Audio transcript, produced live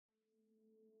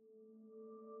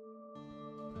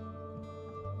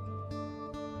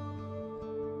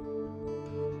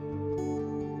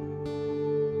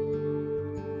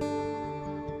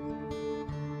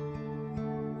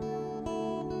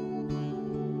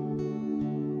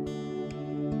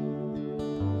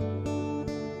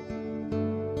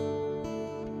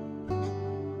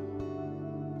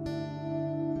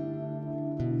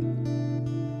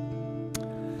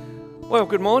Well,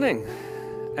 good morning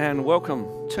and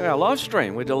welcome to our live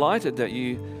stream. We're delighted that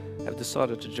you have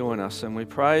decided to join us, and we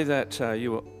pray that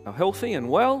you are healthy and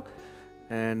well,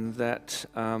 and that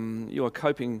you are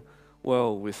coping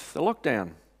well with the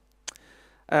lockdown.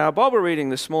 Our Bible reading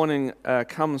this morning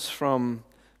comes from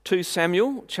 2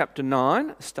 Samuel chapter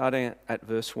 9, starting at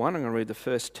verse 1. I'm going to read the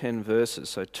first 10 verses.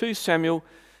 So 2 Samuel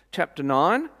chapter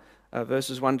 9,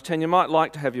 verses 1 to 10. You might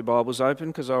like to have your Bibles open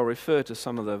because I'll refer to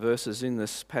some of the verses in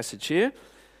this passage here.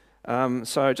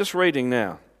 So just reading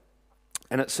now.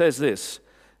 And it says this: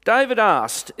 David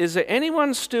asked, "Is there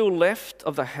anyone still left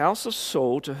of the house of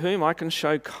Saul to whom I can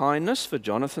show kindness for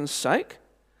Jonathan's sake?"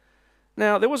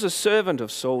 Now there was a servant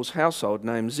of Saul's household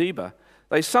named Ziba.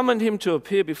 They summoned him to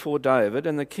appear before David,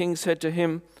 and the king said to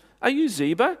him, "Are you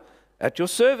Ziba?" "At your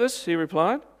service," he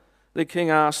replied. The king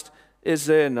asked, "Is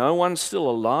there no one still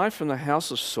alive from the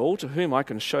house of Saul to whom I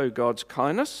can show God's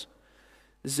kindness?"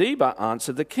 Ziba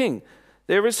answered the king,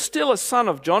 "There is still a son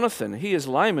of Jonathan. He is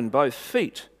lame in both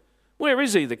feet." "Where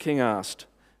is he?" the king asked.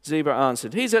 Ziba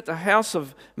answered, "He's at the house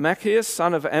of Machir,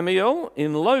 son of Ammiel,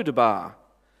 in Lodebar."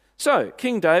 So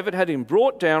King David had him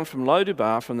brought down from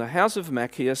Lodebar, from the house of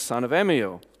Machir, son of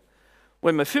Ammiel.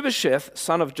 When Mephibosheth,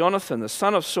 son of Jonathan, the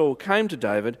son of Saul, came to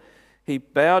David, he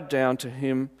bowed down to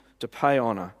him to pay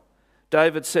honor.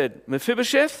 David said,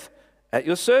 "Mephibosheth, at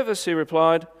your service," he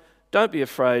replied. "Don't be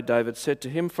afraid," David said to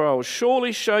him, "for I will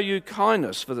surely show you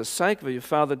kindness for the sake of your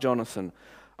father Jonathan.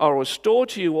 I will restore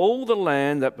to you all the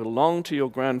land that belonged to your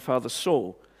grandfather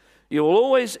Saul. You will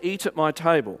always eat at my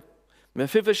table."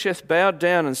 Mephibosheth bowed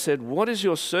down and said, "What is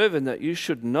your servant that you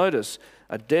should notice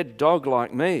a dead dog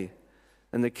like me?"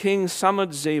 And the king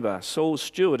summoned Ziba, Saul's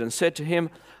steward, and said to him,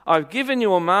 "I've given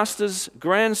your master's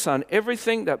grandson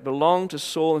everything that belonged to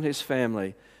Saul and his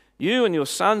family. You and your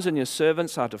sons and your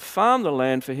servants are to farm the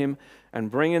land for him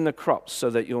and bring in the crops, so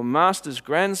that your master's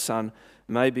grandson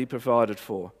may be provided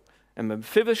for. And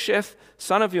Mephibosheth,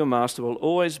 son of your master, will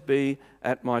always be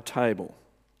at my table."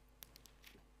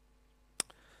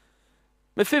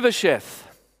 Mephibosheth.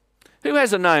 Who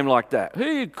has a name like that?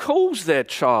 Who calls their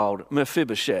child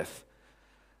Mephibosheth?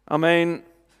 I mean,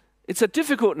 it's a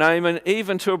difficult name, and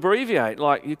even to abbreviate.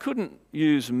 Like, you couldn't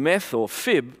use Meth or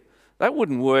Fib. That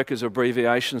wouldn't work as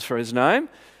abbreviations for his name.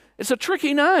 It's a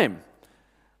tricky name.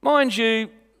 Mind you,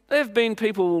 there have been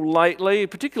people lately,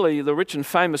 particularly the rich and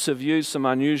famous, have used some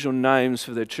unusual names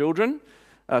for their children.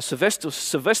 Sylvester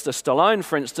Stallone,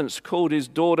 for instance, called his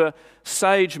daughter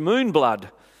Sage Moonblood.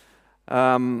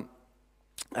 Gwyneth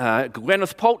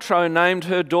Paltrow named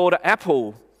her daughter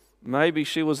Apple. Maybe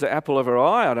she was the apple of her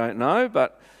eye, I don't know.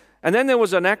 And then there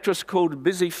was an actress called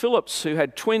Busy Phillips who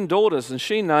had twin daughters, and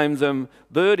she named them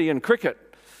Birdie and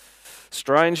Cricket.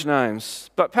 Strange names.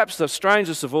 But perhaps the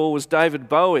strangest of all was David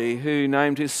Bowie, who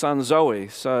named his son Zoe.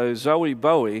 So Zoe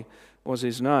Bowie was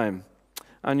his name.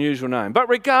 Unusual name. But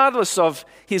regardless of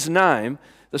his name,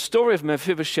 the story of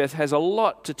Mephibosheth has a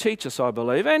lot to teach us, I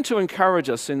believe, and to encourage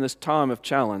us in this time of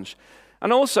challenge.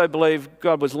 And I also believe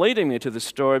God was leading me to this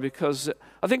story because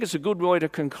I think it's a good way to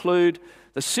conclude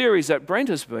the series that Brent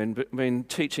has been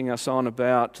teaching us on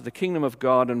about the kingdom of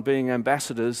God and being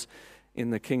ambassadors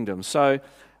in the kingdom. So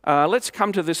let's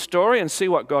come to this story and see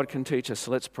what God can teach us.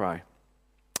 Let's pray.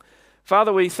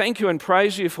 Father, we thank you and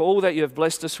praise you for all that you have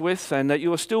blessed us with, and that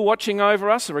you are still watching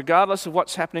over us regardless of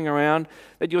what's happening around,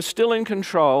 that you're still in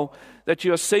control, that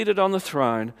you are seated on the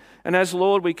throne. And as,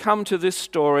 Lord, we come to this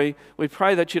story, we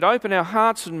pray that you'd open our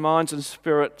hearts and minds and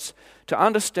spirits to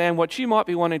understand what you might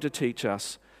be wanting to teach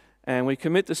us. And we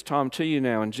commit this time to you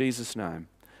now in Jesus' name.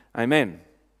 Amen.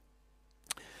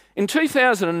 In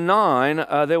 2009,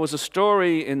 there was a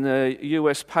story in the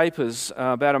US papers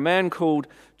about a man called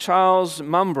Charles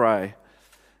Mumbrey.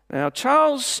 Now,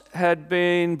 Charles had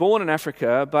been born in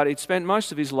Africa, but he'd spent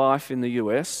most of his life in the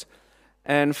US.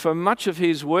 And for much of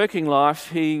his working life,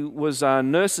 he was a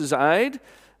nurse's aide.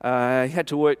 He had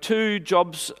to work 2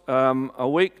 jobs a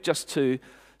week just to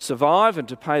survive and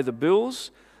to pay the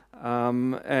bills.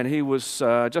 And he was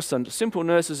just a simple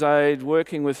nurse's aide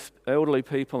working with elderly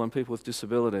people and people with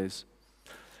disabilities.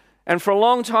 And for a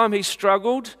long time he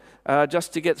struggled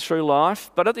just to get through life.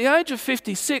 But at the age of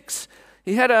 56,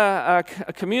 he had a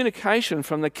communication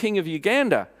from the King of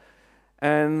Uganda.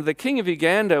 And the King of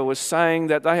Uganda was saying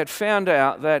that they had found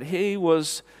out that he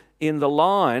was in the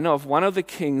line of one of the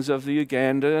kings of the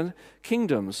Ugandan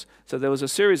kingdoms. So there was a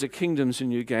series of kingdoms in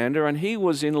Uganda, and he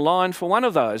was in line for one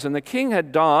of those. And the king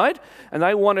had died, and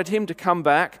they wanted him to come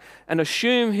back and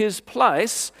assume his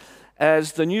place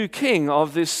as the new king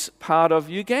of this part of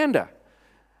Uganda.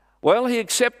 Well, he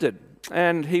accepted,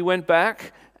 and he went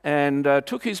back and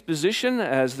took his position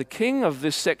as the king of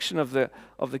this section of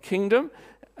the kingdom.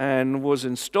 and was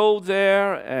installed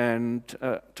there and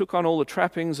took on all the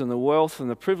trappings and the wealth and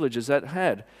the privileges that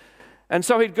had. And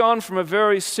so he'd gone from a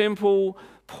very simple,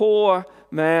 poor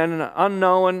man,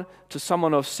 unknown, to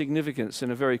someone of significance in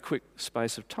a very quick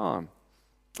space of time.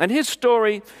 And his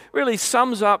story really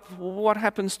sums up what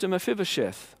happens to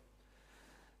Mephibosheth.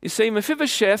 You see,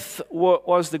 Mephibosheth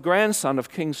was the grandson of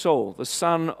King Saul, the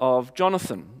son of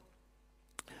Jonathan.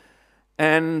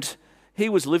 And he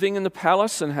was living in the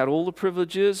palace and had all the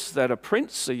privileges that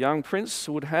a young prince,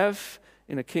 would have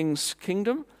in a king's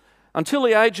kingdom, until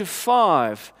the age of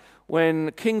 5,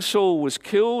 when King Saul was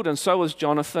killed, and so was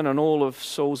Jonathan and all of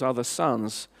Saul's other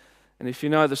sons. And if you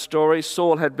know the story,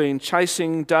 Saul had been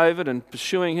chasing David and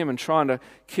pursuing him and trying to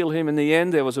kill him. In the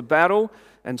end, there was a battle,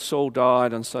 and Saul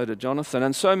died, and so did Jonathan.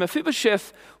 And so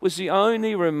Mephibosheth was the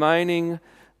only remaining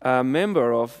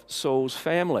member of Saul's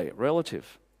family,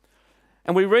 relative.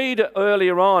 And we read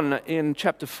earlier on in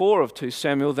chapter 4 of 2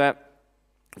 Samuel that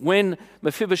when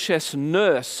Mephibosheth's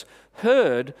nurse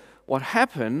heard what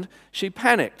happened, she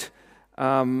panicked.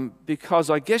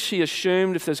 Because I guess she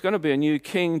assumed if there's going to be a new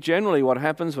king, generally what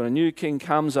happens when a new king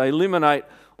comes, they eliminate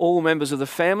all members of the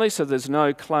family so there's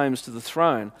no claims to the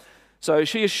throne. So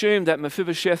she assumed that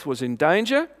Mephibosheth was in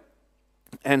danger,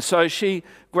 and so she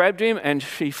grabbed him and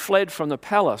she fled from the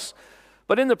palace.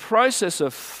 But in the process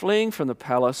of fleeing from the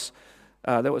palace,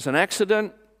 there was an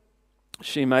accident.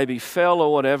 She maybe fell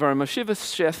or whatever, and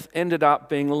Mephibosheth ended up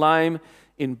being lame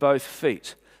in both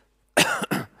feet.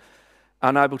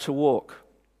 Unable to walk.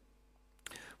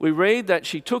 We read that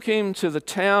she took him to the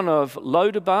town of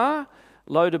Lodabar.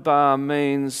 Lodabar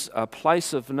means a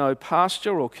place of no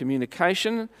pasture or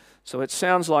communication, so it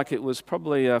sounds like it was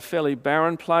probably a fairly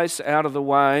barren place, out of the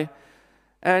way.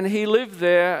 And he lived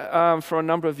there for a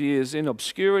number of years in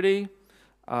obscurity,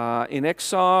 in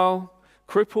exile,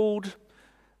 crippled,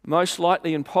 most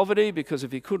likely in poverty, because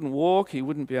if he couldn't walk, he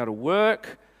wouldn't be able to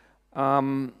work.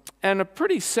 And a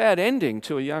pretty sad ending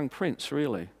to a young prince,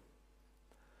 really.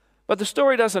 But the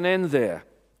story doesn't end there.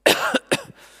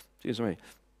 Excuse me.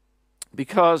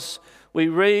 Because we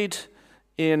read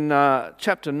in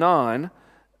chapter 9,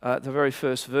 the very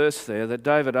first verse there, that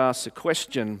David asks a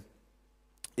question,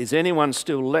 "Is anyone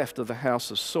still left of the house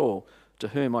of Saul to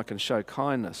whom I can show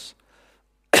kindness?"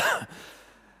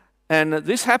 And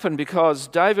this happened because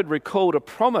David recalled a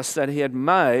promise that he had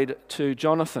made to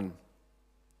Jonathan.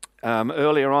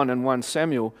 Earlier on in 1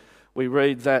 Samuel, we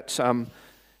read that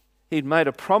he'd made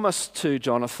a promise to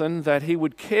Jonathan that he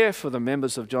would care for the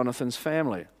members of Jonathan's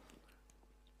family.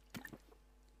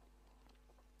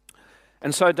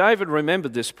 And so David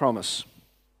remembered this promise.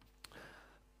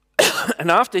 And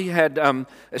after he had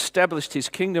established his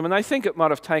kingdom, and they think it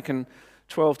might have taken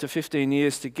 12 to 15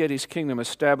 years to get his kingdom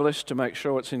established, to make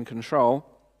sure it's in control,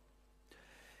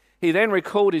 he then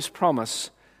recalled his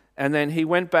promise. And then he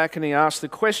went back and he asked the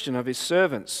question of his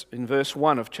servants in verse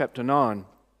 1 of chapter 9.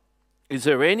 "Is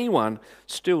there anyone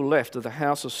still left of the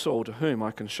house of Saul to whom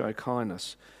I can show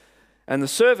kindness?" And the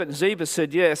servant Ziba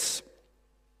said, "Yes,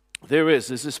 there is.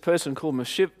 There's this person called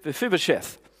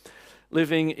Mephibosheth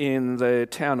living in the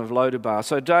town of Lodabar."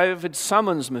 So David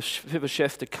summons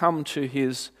Mephibosheth to come to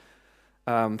his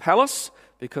palace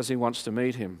because he wants to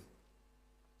meet him.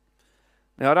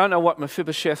 Now, I don't know what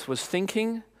Mephibosheth was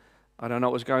thinking. I don't know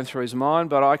what was going through his mind,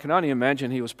 but I can only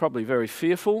imagine he was probably very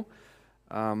fearful.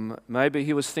 Maybe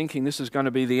he was thinking this is going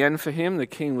to be the end for him. The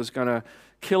king was going to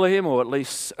kill him, or at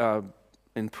least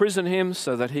imprison him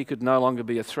so that he could no longer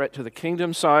be a threat to the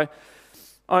kingdom. So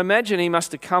I imagine he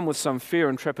must have come with some fear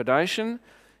and trepidation.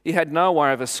 He had no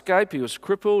way of escape. He was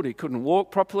crippled. He couldn't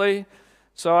walk properly.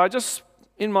 So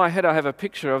in my head, I have a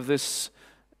picture of this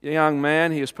young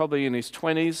man. He was probably in his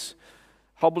 20s,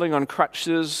 hobbling on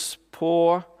crutches,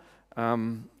 poor,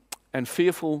 and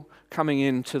fearful, coming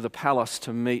into the palace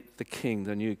to meet the king,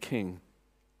 the new king.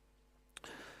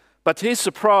 But to his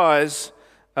surprise,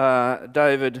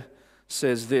 David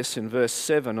says this in verse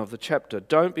 7 of the chapter.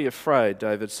 "Don't be afraid,"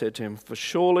 David said to him, "for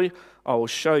surely I will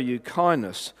show you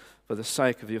kindness for the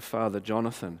sake of your father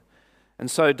Jonathan." And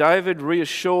so David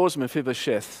reassures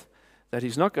Mephibosheth that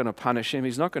he's not going to punish him,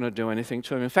 he's not going to do anything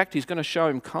to him. In fact, he's going to show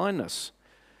him kindness.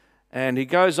 And he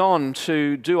goes on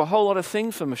to do a whole lot of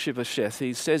things for Mephibosheth.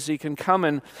 He says he can come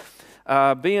and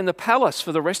be in the palace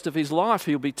for the rest of his life.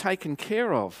 He'll be taken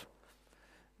care of.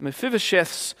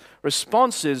 Mephibosheth's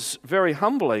response is very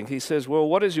humbling. He says, "Well,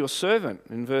 what is your servant,"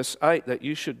 in verse 8, "that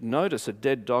you should notice a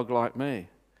dead dog like me?"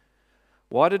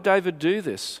 Why did David do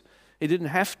this? He didn't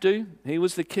have to. He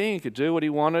was the king. He could do what he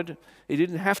wanted. He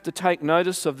didn't have to take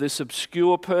notice of this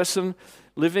obscure person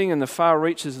living in the far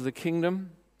reaches of the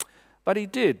kingdom. But he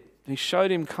did. He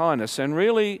showed him kindness. And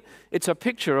really, it's a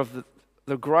picture of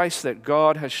the grace that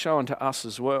God has shown to us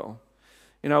as well.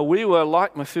 You know, we were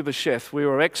like Mephibosheth. We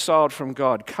were exiled from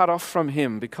God, cut off from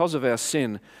Him because of our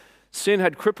sin. Sin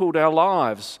had crippled our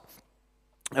lives,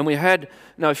 and we had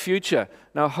no future,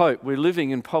 no hope. We're living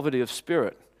in poverty of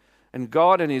spirit. And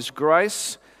God, in His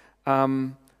grace,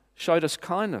 showed us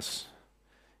kindness.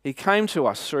 He came to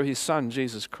us through His Son,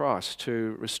 Jesus Christ,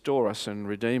 to restore us and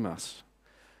redeem us.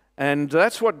 And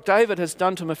that's what David has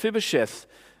done to Mephibosheth,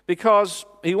 because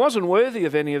he wasn't worthy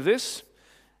of any of this.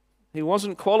 He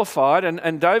wasn't qualified,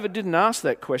 and David didn't ask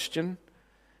that question.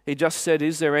 He just said,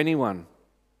 "Is there anyone?"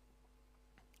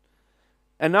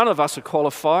 And none of us are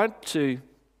qualified to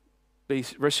be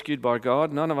rescued by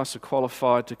God. None of us are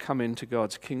qualified to come into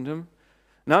God's kingdom.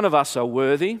 None of us are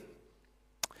worthy.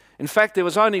 In fact, there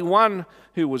was only one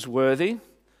who was worthy,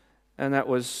 and that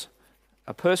was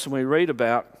a person we read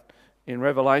about in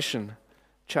Revelation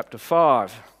chapter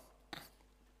 5.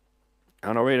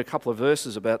 And I'll read a couple of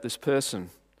verses about this person.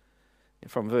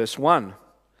 From verse 1,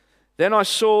 "Then I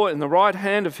saw in the right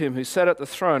hand of him who sat at the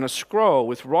throne a scroll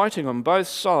with writing on both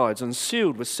sides and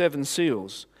sealed with 7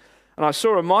 seals. And I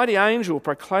saw a mighty angel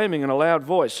proclaiming in a loud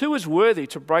voice, 'Who is worthy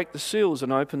to break the seals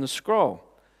and open the scroll?'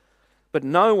 But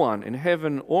no one in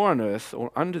heaven or on earth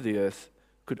or under the earth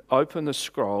could open the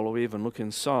scroll or even look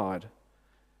inside.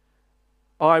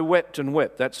 I wept and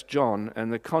wept," that's John,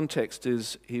 and the context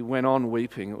is he went on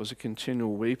weeping. It was a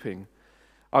continual weeping.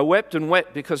 "I wept and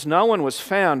wept because no one was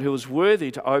found who was worthy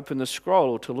to open the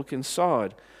scroll or to look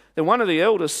inside. Then one of the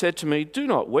elders said to me, 'Do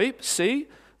not weep. See,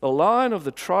 the Lion of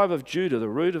the tribe of Judah, the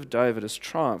Root of David, has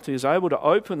triumphed. He is able to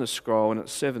open the scroll and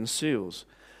its 7 seals.'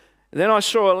 And then I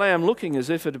saw a lamb looking as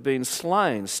if it had been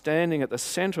slain, standing at the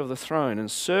center of the throne,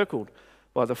 encircled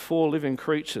by the 4 living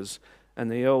creatures and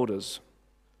the elders.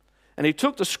 And he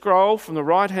took the scroll from the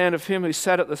right hand of him who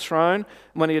sat at the throne.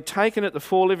 And when he had taken it, the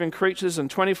 4 living creatures and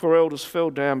 24 elders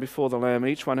fell down before the Lamb.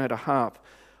 Each one had a harp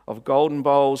of golden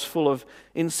bowls full of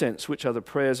incense, which are the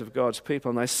prayers of God's people.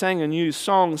 And they sang a new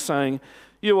song, saying,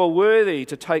 'You are worthy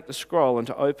to take the scroll and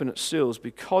to open its seals,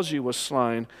 because you were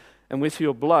slain, and with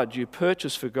your blood you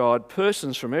purchased for God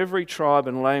persons from every tribe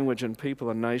and language and people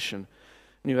and nation.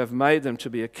 And you have made them to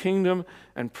be a kingdom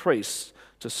and priests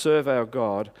to serve our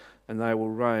God, and they will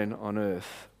reign on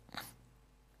earth.'"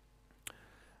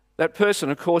 That person,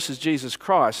 of course, is Jesus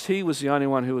Christ. He was the only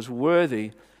one who was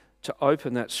worthy to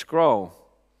open that scroll.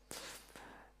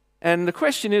 And the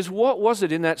question is, what was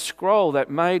it in that scroll that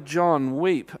made John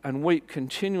weep and weep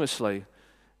continuously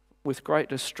with great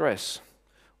distress?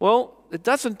 Well, it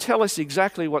doesn't tell us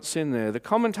exactly what's in there. The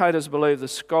commentators believe the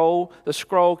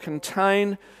scroll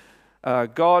contained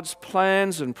God's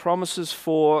plans and promises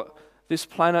for this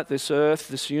planet, this earth,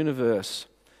 this universe.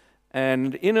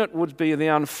 And in it would be the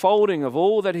unfolding of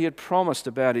all that He had promised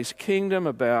about His kingdom,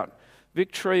 about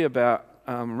victory, about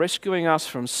rescuing us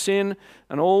from sin,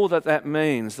 and all that that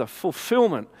means, the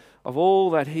fulfillment of all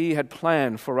that He had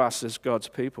planned for us as God's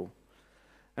people.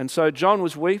 And so John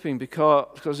was weeping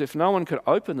because if no one could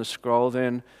open the scroll,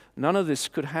 then none of this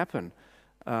could happen.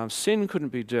 Sin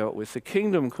couldn't be dealt with, the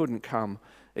kingdom couldn't come,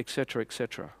 etc.,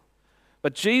 etc.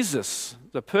 But Jesus,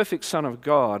 the perfect Son of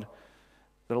God,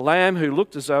 the Lamb who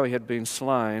looked as though He had been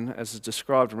slain, as is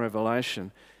described in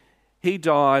Revelation, He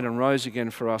died and rose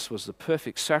again for us, was the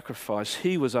perfect sacrifice.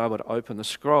 He was able to open the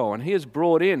scroll, and He has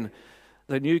brought in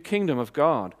the new kingdom of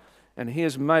God, and He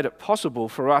has made it possible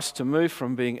for us to move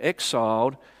from being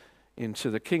exiled into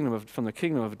from the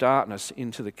kingdom of darkness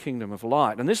into the kingdom of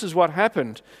light. And this is what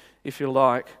happened, if you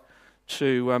like,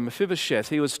 to Mephibosheth.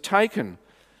 He was taken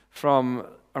from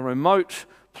a remote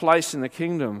place in the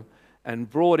kingdom and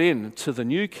brought in to the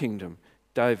new kingdom,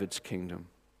 David's kingdom.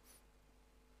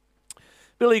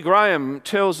 Billy Graham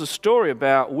tells a story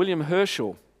about William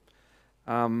Herschel.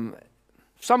 Some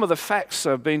of the facts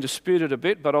have been disputed a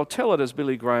bit, but I'll tell it as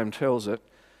Billy Graham tells it.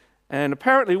 And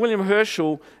apparently William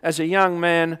Herschel, as a young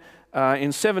man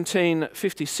in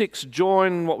 1756,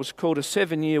 joined what was called a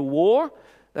 7-year war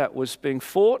that was being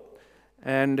fought.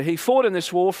 And he fought in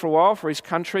this war for a while for his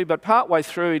country, but partway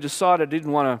through he decided he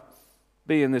didn't want to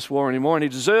be in this war anymore, and he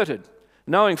deserted,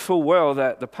 knowing full well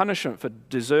that the punishment for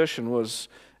desertion was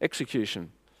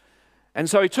execution. And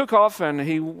so he took off and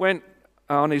he went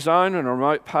on his own in a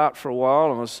remote part for a while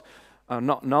and was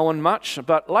not known much.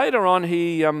 But later on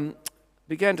he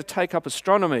began to take up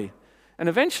astronomy, and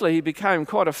eventually he became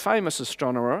quite a famous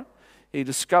astronomer. He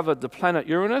discovered the planet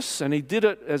Uranus, and he did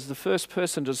it as the first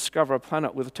person to discover a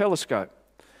planet with a telescope.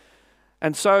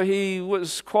 And so he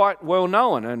was quite well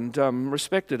known and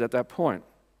respected at that point.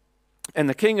 And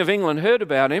the King of England heard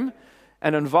about him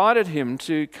and invited him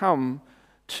to come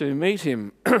to meet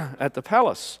him at the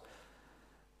palace.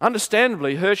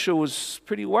 Understandably, Herschel was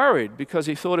pretty worried because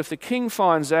he thought if the king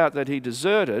finds out that he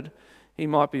deserted, he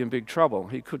might be in big trouble.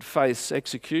 He could face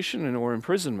execution or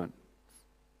imprisonment.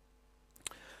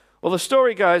 Well, the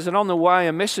story goes that on the way,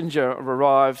 a messenger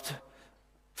arrived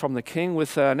from the king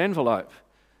with an envelope,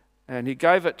 and he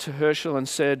gave it to Herschel and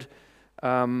said,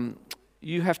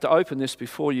 you have to open this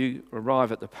before you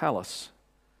arrive at the palace.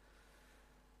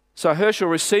 So Herschel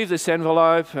received this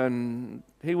envelope, and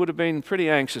he would have been pretty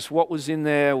anxious. What was in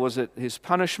there? Was it his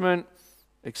punishment,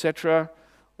 etc.?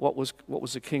 What was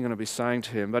the king going to be saying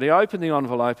to him? But he opened the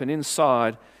envelope, and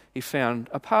inside he found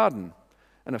a pardon,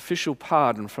 an official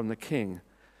pardon from the king.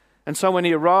 And so when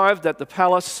he arrived at the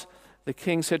palace, the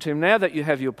king said to him, now that you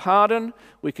have your pardon,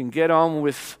 we can get on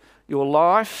with your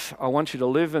life. I want you to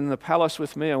live in the palace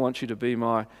with me. I want you to be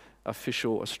my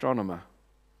official astronomer.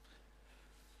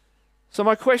 So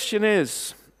my question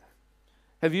is,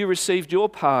 have you received your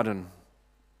pardon?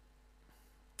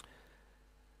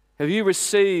 Have you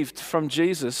received from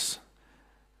Jesus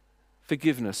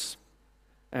forgiveness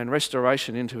and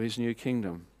restoration into his new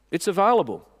kingdom? It's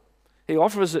available. He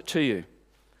offers it to you.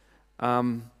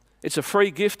 It's a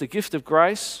free gift, a gift of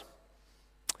grace.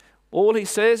 All he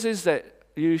says is that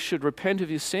you should repent of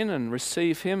your sin and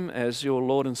receive him as your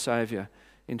Lord and Saviour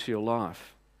into your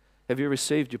life. Have you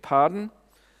received your pardon?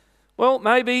 Well,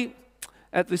 maybe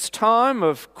at this time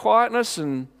of quietness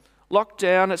and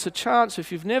lockdown, it's a chance,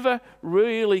 if you've never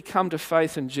really come to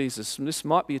faith in Jesus, and this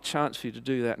might be a chance for you to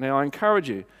do that. Now, I encourage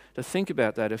you to think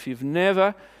about that. If you've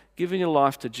never given your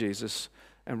life to Jesus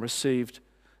and received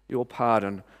your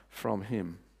pardon from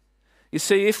him. You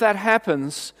see, if that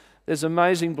happens, there's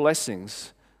amazing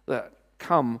blessings that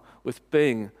come with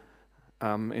being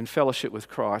in fellowship with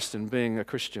Christ and being a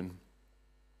Christian.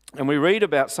 And we read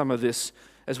about some of this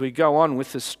as we go on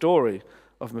with the story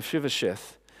of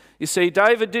Mephibosheth. You see,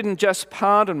 David didn't just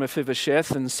pardon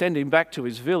Mephibosheth and send him back to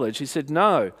his village. He said,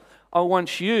 no, I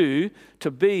want you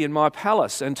to be in my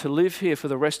palace and to live here for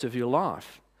the rest of your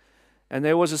life. And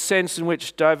there was a sense in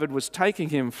which David was taking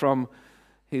him from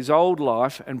his old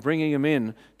life and bringing him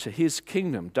in to his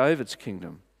kingdom, David's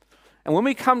kingdom. And when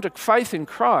we come to faith in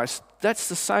Christ, that's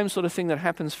the same sort of thing that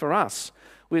happens for us.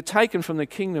 We're taken from the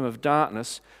kingdom of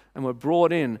darkness and we're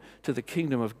brought in to the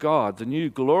kingdom of God, the new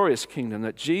glorious kingdom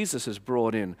that Jesus has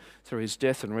brought in through his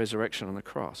death and resurrection on the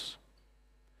cross.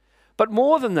 But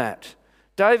more than that,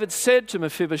 David said to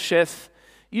Mephibosheth,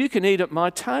 you can eat at my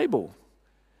table.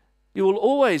 You will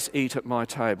always eat at my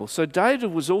table. So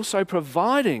David was also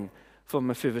providing for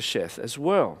Mephibosheth as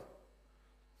well.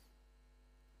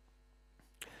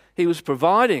 He was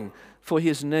providing for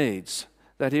his needs,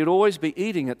 that he would always be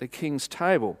eating at the king's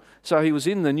table. So he was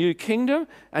in the new kingdom,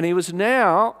 and he was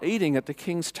now eating at the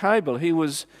king's table. He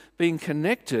was being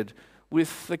connected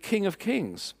with the King of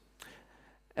Kings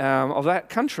of that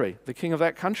country, the king of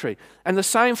that country. And the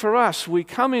same for us. We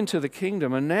come into the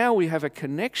kingdom, and now we have a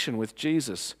connection with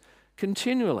Jesus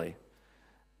continually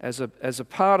as a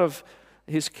part of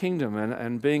his kingdom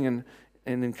and being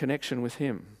in connection with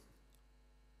him.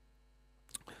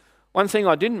 One thing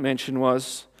I didn't mention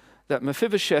was that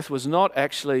Mephibosheth was not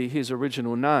actually his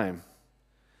original name.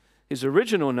 His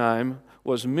original name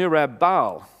was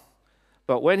Merib-Baal,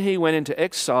 but when he went into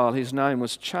exile, his name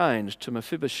was changed to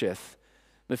Mephibosheth.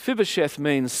 Mephibosheth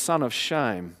means son of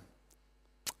shame,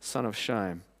 son of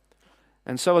shame.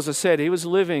 And so, as I said, he was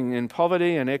living in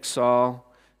poverty and exile,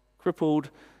 crippled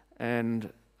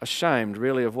and ashamed,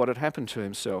 really, of what had happened to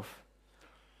himself.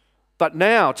 But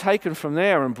now, taken from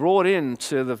there and brought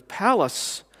into the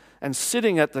palace and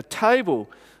sitting at the table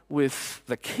with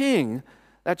the king,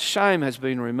 that shame has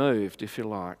been removed, if you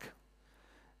like.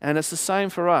 And it's the same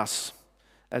for us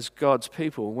as God's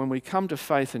people. When we come to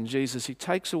faith in Jesus, he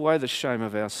takes away the shame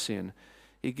of our sin.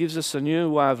 He gives us a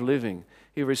new way of living.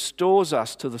 He restores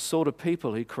us to the sort of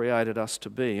people he created us to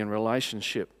be in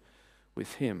relationship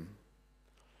with him.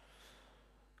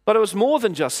 But it was more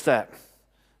than just that,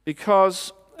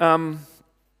 because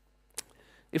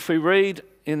if we read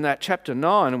in that chapter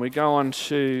 9 and we go on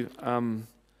to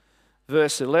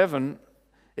verse 11,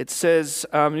 it says,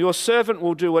 your servant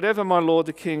will do whatever my lord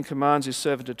the king commands his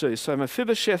servant to do. So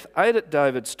Mephibosheth ate at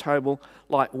David's table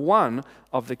like one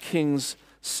of the king's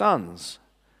sons.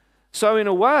 So in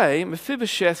a way,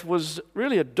 Mephibosheth was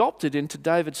really adopted into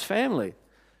David's family.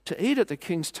 To eat at the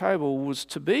king's table was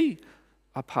to be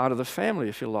a part of the family,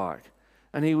 if you like.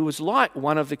 And he was like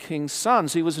one of the king's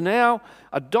sons. He was now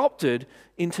adopted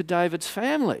into David's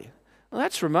family. Well,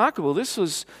 that's remarkable. This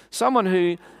was someone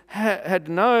who had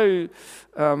no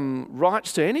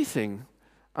rights to anything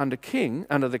under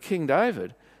the King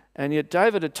David. And yet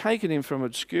David had taken him from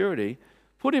obscurity,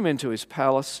 put him into his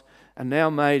palace, and now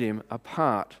made him a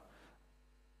part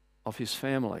of his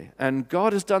family. And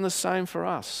God has done the same for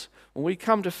us. When we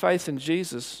come to faith in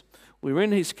Jesus, we're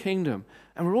in his kingdom,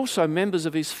 and we're also members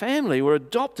of his family. We're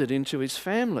adopted into his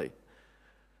family.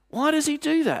 Why does he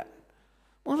do that?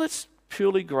 Well, it's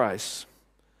purely grace.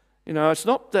 You know, it's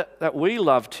not that we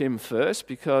loved him first,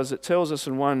 because it tells us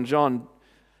in 1 John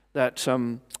that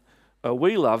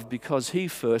we love because he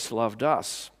first loved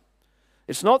us.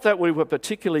 It's not that we were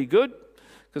particularly good,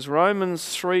 because Romans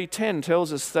 3:10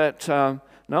 tells us that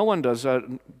no one does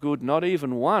good, not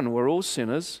even one. We're all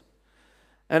sinners.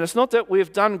 And it's not that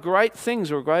we've done great things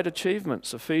or great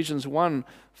achievements. Ephesians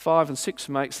 1:5 and 6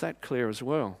 makes that clear as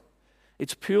well.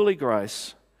 It's purely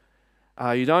grace.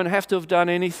 You don't have to have done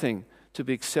anything to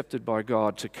be accepted by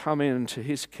God, to come into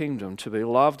his kingdom, to be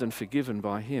loved and forgiven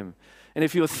by him. And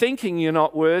if you're thinking you're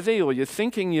not worthy, or you're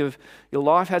thinking your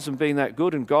life hasn't been that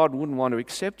good and God wouldn't want to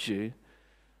accept you,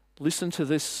 listen to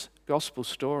this gospel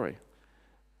story.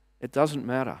 It doesn't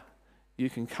matter. You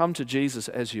can come to Jesus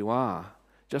as you are,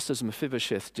 just as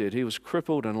Mephibosheth did. He was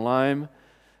crippled and lame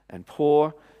and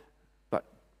poor, but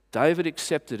David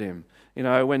accepted him. You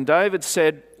know, when David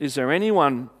said, "Is there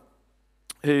anyone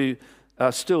who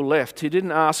still left?" He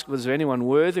didn't ask, was there anyone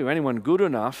worthy or anyone good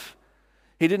enough?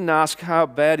 He didn't ask how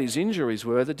bad his injuries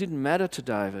were. That didn't matter to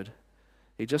David.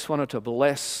 He just wanted to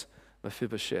bless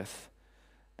Mephibosheth.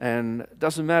 And it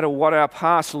doesn't matter what our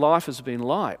past life has been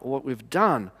like or what we've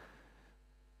done.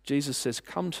 Jesus says,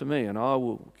 "Come to me and I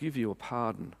will give you a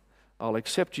pardon. I'll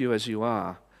accept you as you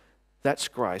are." That's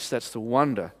grace. That's the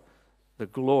wonder, the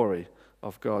glory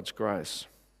of God's grace.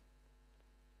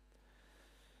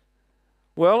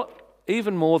 Well,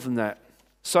 even more than that.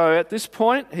 So at this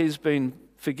point, he's been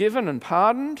forgiven and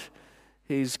pardoned.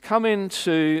 He's come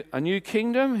into a new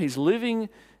kingdom. He's living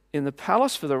in the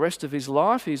palace for the rest of his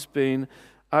life. He's been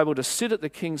able to sit at the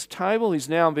king's table. He's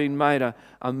now been made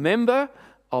a member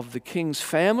of the king's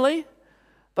family.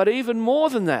 But even more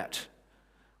than that,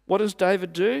 what does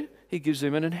David do? He gives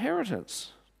him an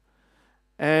inheritance.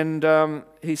 And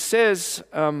he says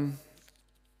in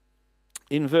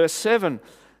verse 7,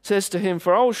 says to him,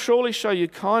 "For I will surely show you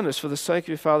kindness for the sake of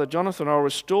your father Jonathan. I will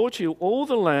restore to you all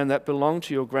the land that belonged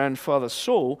to your grandfather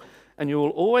Saul, and you will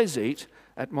always eat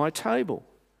at my table."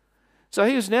 So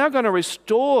he is now going to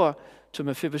restore to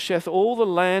Mephibosheth all the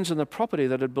lands and the property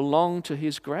that had belonged to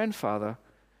his grandfather,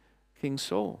 King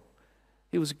Saul.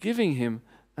 He was giving him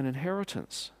an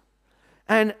inheritance.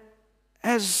 And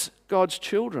as God's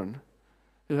children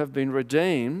who have been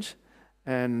redeemed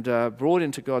and brought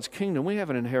into God's kingdom, we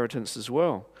have an inheritance as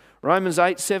well. Romans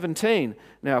 8:17,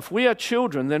 "Now if we are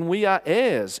children, then we are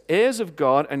heirs, heirs of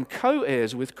God and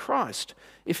co-heirs with Christ,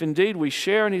 if indeed we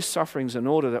share in his sufferings, in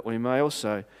order that we may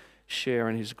also share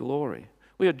in his glory."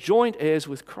 We are joint heirs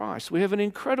with Christ. We have an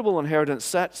incredible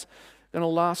inheritance that's going to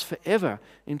last forever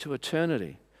into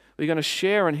eternity. We're going to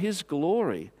share in his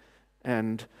glory,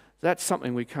 and that's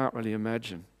something we can't really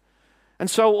imagine. And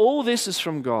so all this is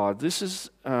from God. This is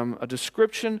a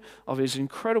description of his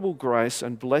incredible grace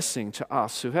and blessing to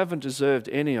us who haven't deserved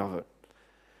any of it.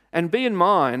 And be in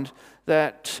mind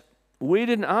that we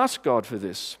didn't ask God for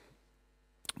this,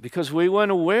 because we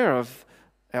weren't aware of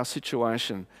our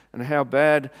situation and how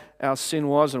bad our sin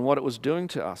was and what it was doing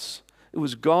to us. It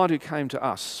was God who came to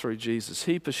us through Jesus.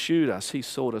 He pursued us. He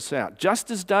sought us out, just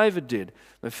as David did.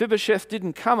 Mephibosheth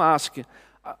didn't come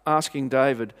asking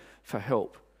David for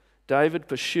help. David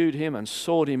pursued him and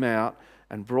sought him out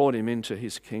and brought him into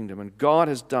his kingdom. And God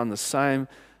has done the same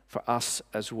for us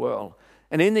as well.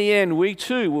 And in the end, we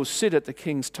too will sit at the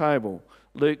king's table.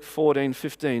 Luke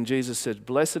 14:15, Jesus said,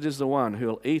 "Blessed is the one who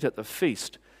will eat at the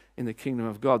feast in the kingdom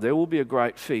of God." There will be a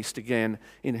great feast again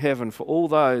in heaven for all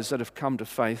those that have come to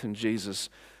faith in Jesus.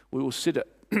 We will sit at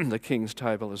the king's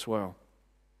table as well.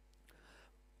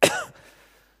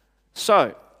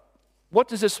 So, what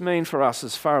does this mean for us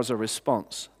as far as a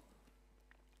response?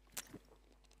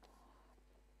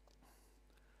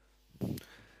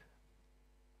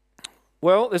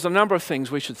 Well, there's a number of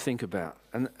things we should think about.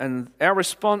 And our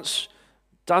response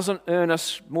doesn't earn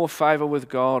us more favour with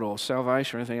God or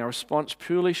salvation or anything. Our response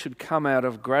purely should come out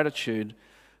of gratitude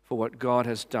for what God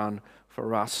has done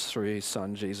for us through his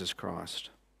Son, Jesus Christ.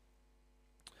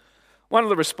 One of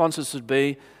the responses would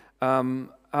be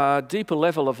a deeper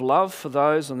level of love for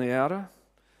those on the outer.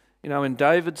 You know, in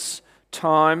David's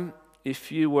time,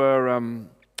 if you were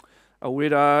a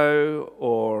widow,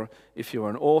 or if you were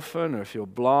an orphan, or if you're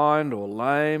blind or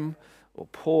lame or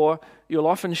poor, you're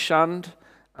often shunned.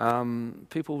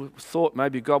 People thought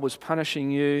maybe God was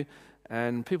punishing you,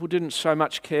 and people didn't so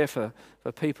much care for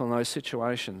people in those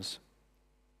situations.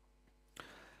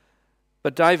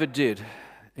 But David did.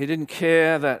 He didn't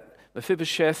care that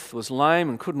Mephibosheth was lame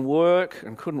and couldn't work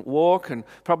and couldn't walk and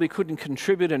probably couldn't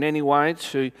contribute in any way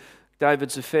to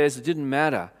David's affairs. It didn't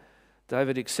matter.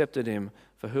 David accepted him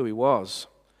for who he was.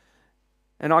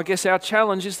 And I guess our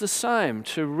challenge is the same,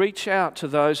 to reach out to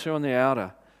those who are on the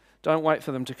outer. Don't wait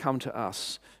for them to come to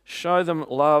us. Show them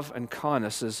love and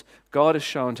kindness as God has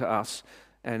shown to us,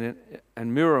 and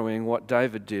mirroring what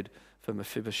David did for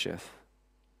Mephibosheth.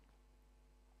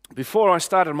 Before I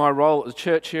started my role at the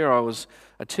church here, I was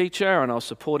a teacher and I was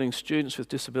supporting students with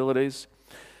disabilities.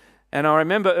 And I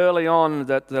remember early on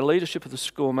that the leadership of the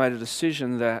school made a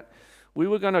decision that we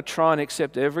were going to try and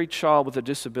accept every child with a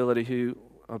disability who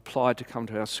applied to come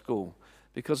to our school.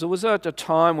 Because it was at a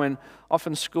time when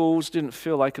often schools didn't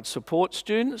feel they could support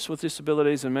students with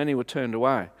disabilities and many were turned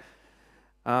away.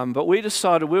 But we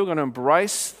decided we were going to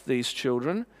embrace these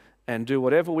children and do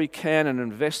whatever we can and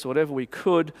invest whatever we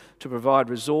could to provide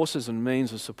resources and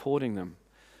means of supporting them.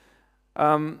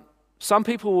 Some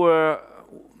people were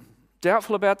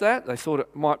doubtful about that. They thought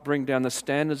it might bring down the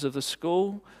standards of the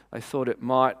school. They thought it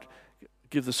might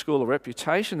give the school a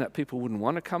reputation that people wouldn't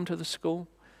want to come to the school.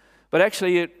 But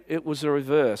actually it was the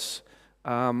reverse.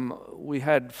 We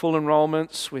had full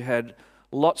enrolments, we had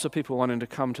lots of people wanting to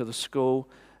come to the school,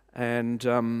 and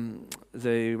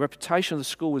the reputation of the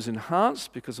school was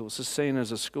enhanced because it was seen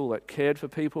as a school that cared for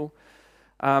people,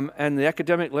 and the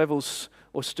academic levels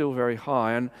were still very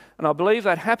high. And I believe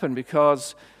that happened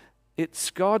because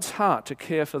it's God's heart to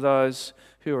care for those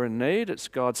who are in need. It's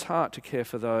God's heart to care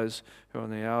for those who are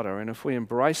on the outer. And if we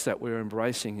embrace that, we're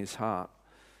embracing his heart.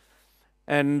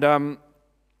 And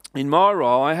in my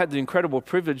role, I had the incredible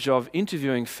privilege of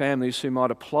interviewing families who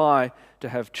might apply to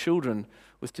have children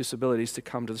with disabilities to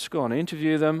come to the school. And I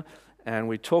interview them, and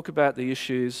we talk about the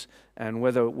issues and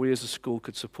whether we as a school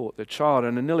could support their child.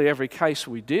 And in nearly every case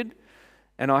we did.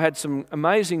 And I had some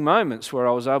amazing moments where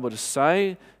I was able to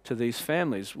say to these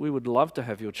families, we would love to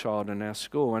have your child in our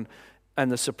school.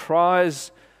 And the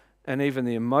surprise and even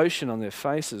the emotion on their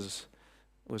faces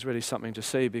was really something to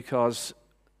see, because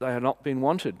they had not been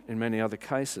wanted in many other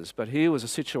cases. But here was a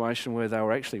situation where they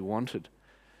were actually wanted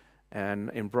and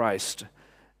embraced.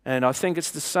 And I think it's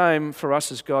the same for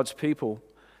us as God's people.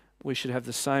 We should have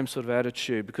the same sort of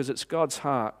attitude, because it's God's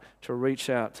heart to reach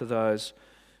out to those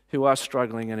who are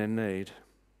struggling and in need.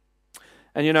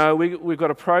 And you know, we've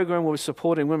got a program where we're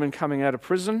supporting women coming out of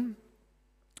prison.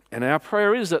 And our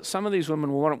prayer is that some of these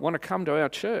women will want to come to our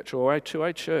church or to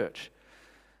a church.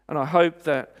 And I hope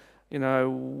that, you know,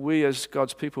 we as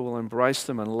God's people will embrace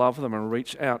them and love them and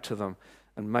reach out to them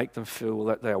and make them feel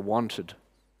that they are wanted.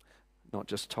 Not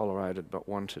just tolerated, but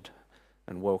wanted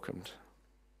and welcomed.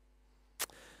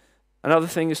 Another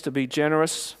thing is to be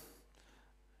generous.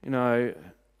 You know,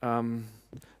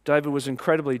 David was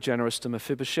incredibly generous to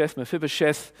Mephibosheth.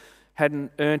 Mephibosheth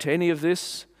hadn't earned any of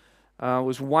this. It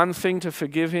was one thing to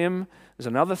forgive him. There's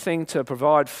another thing to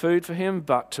provide food for him,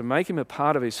 but to make him a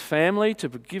part of his family, to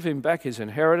give him back his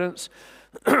inheritance,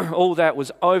 all that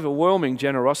was overwhelming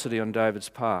generosity on David's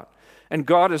part. And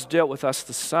God has dealt with us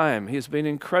the same. He has been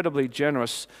incredibly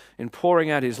generous in pouring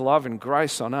out his love and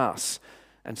grace on us.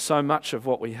 And so much of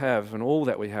what we have, and all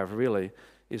that we have really,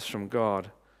 is from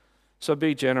God. So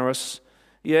be generous.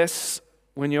 Yes,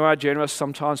 when you are generous,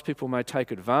 sometimes people may take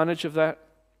advantage of that.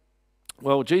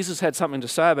 Well, Jesus had something to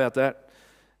say about that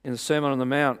in the Sermon on the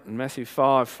Mount in Matthew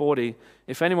 5:40.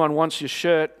 If anyone wants your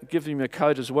shirt, give him your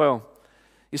coat as well.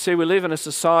 You see, we live in a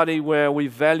society where we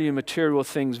value material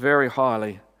things very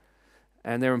highly,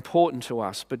 and they're important to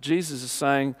us. But Jesus is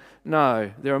saying,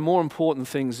 no, there are more important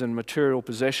things than material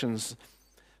possessions,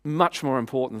 much more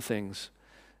important things.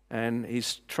 And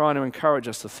he's trying to encourage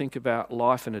us to think about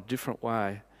life in a different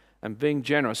way, and being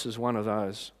generous is one of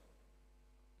those.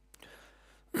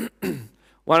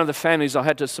 One of the families I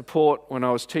had to support when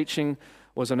I was teaching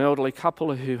was an elderly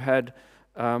couple who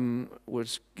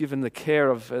was given the care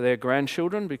of their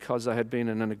grandchildren because they had been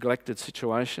in a neglected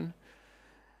situation.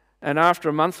 And after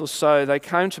a month or so, they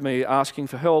came to me asking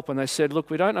for help, and they said, look,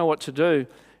 we don't know what to do.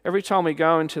 Every time we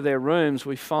go into their rooms,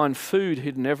 we find food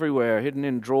hidden everywhere, hidden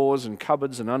in drawers and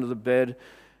cupboards and under the bed.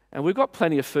 And we've got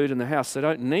plenty of food in the house. They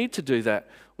don't need to do that.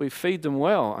 We feed them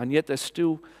well, and yet they're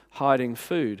still hiding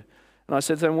food. And I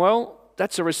said to them, well,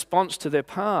 that's a response to their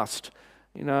past.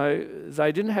 You know,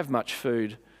 they didn't have much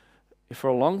food for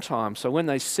a long time. So when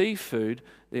they see food,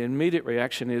 the immediate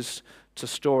reaction is to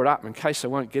store it up in case they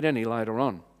won't get any later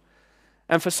on.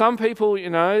 And for some people, you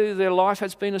know, their life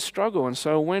has been a struggle. And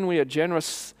so when we are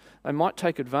generous, they might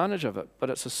take advantage of it, but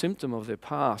it's a symptom of their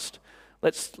past.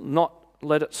 Let's not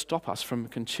let it stop us from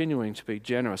continuing to be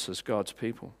generous as God's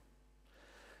people.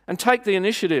 And take the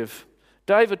initiative.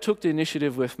 David took the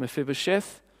initiative with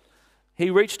Mephibosheth. He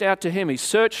reached out to him. He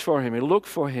searched for him. He looked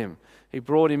for him. He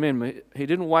brought him in. He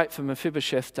didn't wait for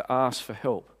Mephibosheth to ask for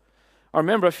help. I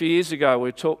remember a few years ago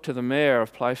we talked to the mayor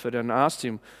of Playford and asked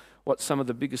him what some of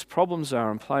the biggest problems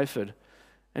are in Playford.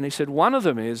 And he said one of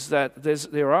them is that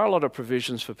there are a lot of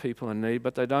provisions for people in need,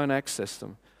 but they don't access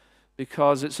them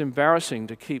because it's embarrassing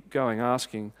to keep going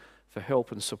asking for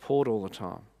help and support all the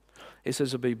time. He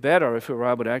says it would be better if we were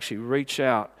able to actually reach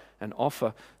out and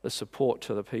offer the support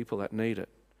to the people that need it.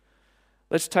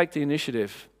 Let's take the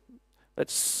initiative.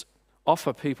 Let's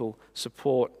offer people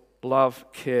support, love,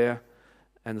 care,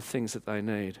 and the things that they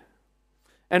need.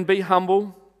 And be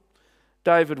humble.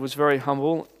 David was very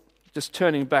humble. Just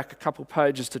turning back a couple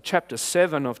pages to chapter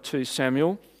 7 of 2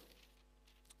 Samuel,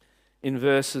 in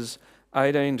verses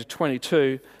 18 to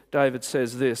 22, David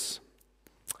says this: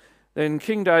 Then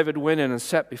King David went in and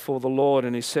sat before the Lord,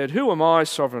 and he said, Who am I,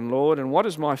 sovereign Lord, and what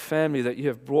is my family that you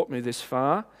have brought me this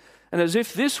far? And as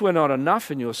if this were not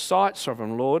enough in your sight,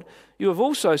 sovereign Lord, you have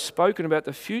also spoken about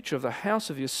the future of the house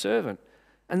of your servant.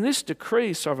 And this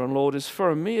decree, sovereign Lord, is for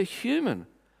a mere human.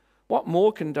 What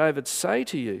more can David say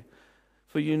to you?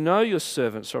 For you know your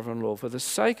servant, sovereign Lord, for the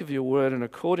sake of your word and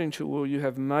according to will you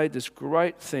have made this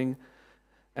great thing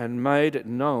and made it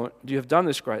known. You have done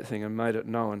this great thing and made it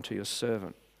known to your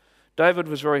servant. David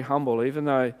was very humble, even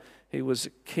though he was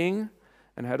king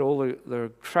and had all the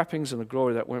trappings and the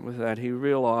glory that went with that. He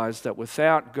realized that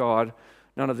without God,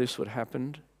 none of this would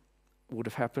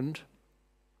have happened.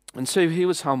 And so he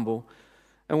was humble,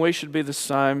 and we should be the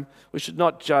same. We should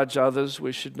not judge others.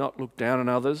 We should not look down on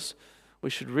others. We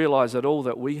should realize that all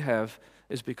that we have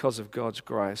is because of God's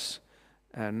grace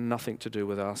and nothing to do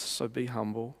with us. So be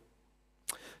humble.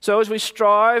 So as we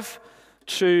strive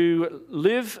to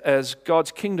live as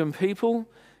God's kingdom people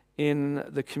in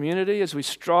the community, as we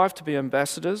strive to be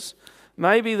ambassadors,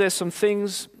 maybe there's some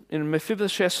things in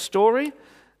Mephibosheth's story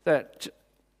that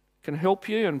can help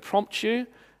you and prompt you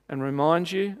and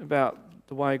remind you about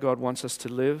the way God wants us to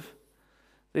live.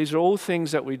 These are all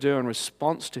things that we do in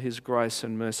response to his grace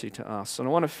and mercy to us. And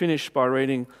I want to finish by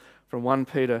reading from 1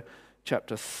 Peter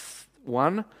chapter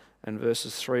 1 and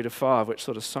verses 3 to 5, which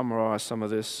sort of summarize some of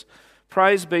this.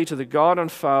 Praise be to the God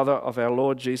and Father of our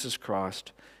Lord Jesus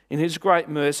Christ. In his great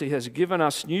mercy he has given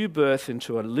us new birth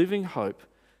into a living hope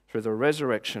through the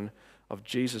resurrection of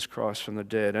Jesus Christ from the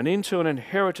dead, and into an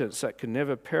inheritance that can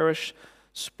never perish,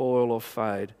 spoil, or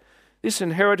fade. This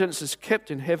inheritance is kept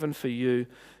in heaven for you,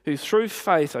 who through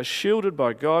faith are shielded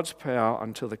by God's power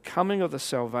until the coming of the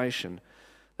salvation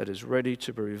that is ready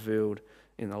to be revealed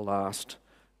in the last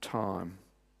time.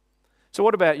 So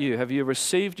what about you? Have you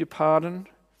received your pardon?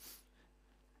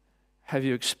 Have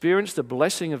you experienced the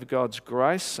blessing of God's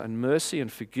grace and mercy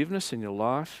and forgiveness in your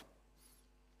life?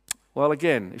 Well,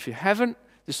 again, if you haven't,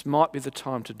 this might be the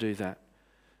time to do that.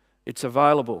 It's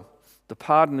available. The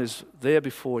pardon is there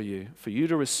before you for you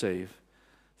to receive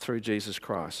through Jesus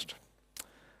Christ.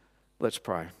 Let's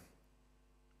pray.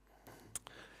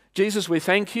 Jesus, we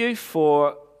thank you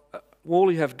for all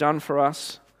you have done for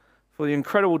us, for the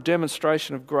incredible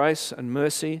demonstration of grace and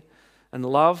mercy and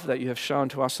love that you have shown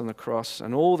to us on the cross,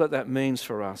 and all that that means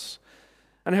for us.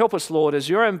 And help us, Lord, as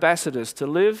your ambassadors, to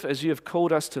live as you have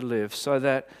called us to live, so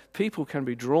that people can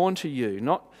be drawn to you,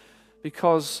 not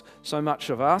because so much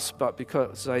of us, but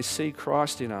because they see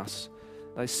Christ in us.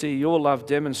 They see your love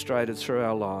demonstrated through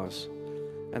our lives.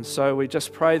 And so we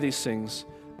just pray these things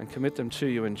and commit them to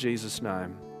you in Jesus'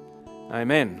 name.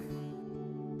 Amen.